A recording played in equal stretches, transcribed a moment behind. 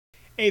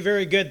A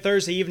very good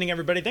Thursday evening,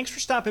 everybody. Thanks for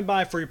stopping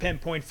by for your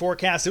PinPoint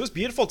forecast. It was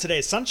beautiful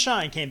today.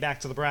 Sunshine came back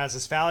to the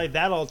Brazos Valley.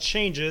 That all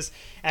changes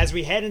as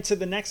we head into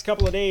the next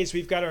couple of days.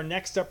 We've got our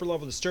next upper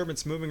level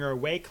disturbance moving our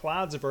way.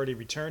 Clouds have already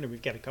returned, and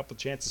we've got a couple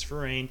chances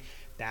for rain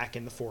back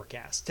in the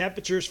forecast.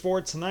 Temperatures for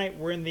tonight,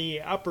 we're in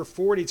the upper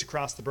 40s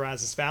across the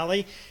Brazos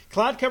Valley.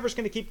 Cloud cover is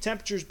going to keep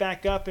temperatures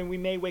back up, and we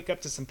may wake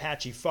up to some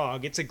patchy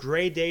fog. It's a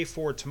gray day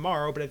for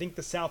tomorrow, but I think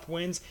the south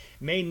winds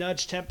may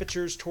nudge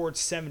temperatures towards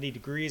 70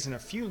 degrees in a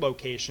few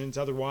locations.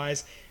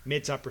 Otherwise,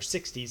 mid to upper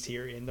 60s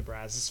here in the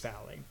Brazos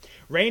Valley.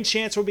 Rain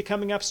chance will be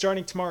coming up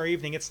starting tomorrow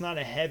evening. It's not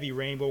a heavy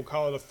rain, but we'll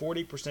call it a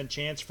 40%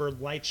 chance for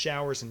light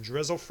showers and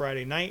drizzle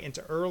Friday night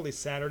into early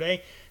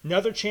Saturday.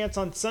 Another chance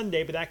on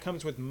Sunday, but that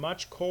comes with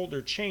much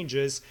colder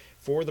changes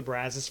for the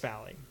Brazos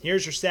Valley.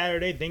 Here's your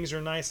Saturday. Things are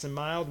nice and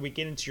mild. We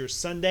get into your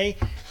Sunday.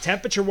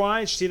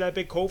 Temperature-wise, see that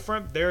big cold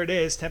front? There it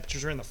is.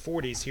 Temperatures are in the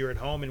 40s here at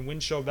home, and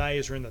wind chill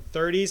values are in the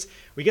 30s.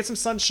 We get some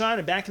sunshine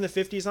and back in the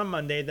 50s on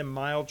Monday, then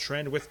mild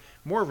trend with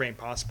more rain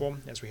possible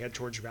as we head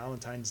towards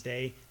Valentine's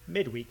Day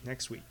midweek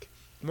next week.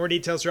 More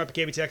details are up at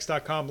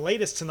kvtx.com.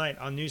 Latest tonight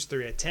on News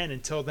 3 at 10.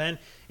 Until then,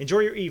 enjoy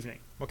your evening.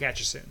 We'll catch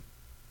you soon.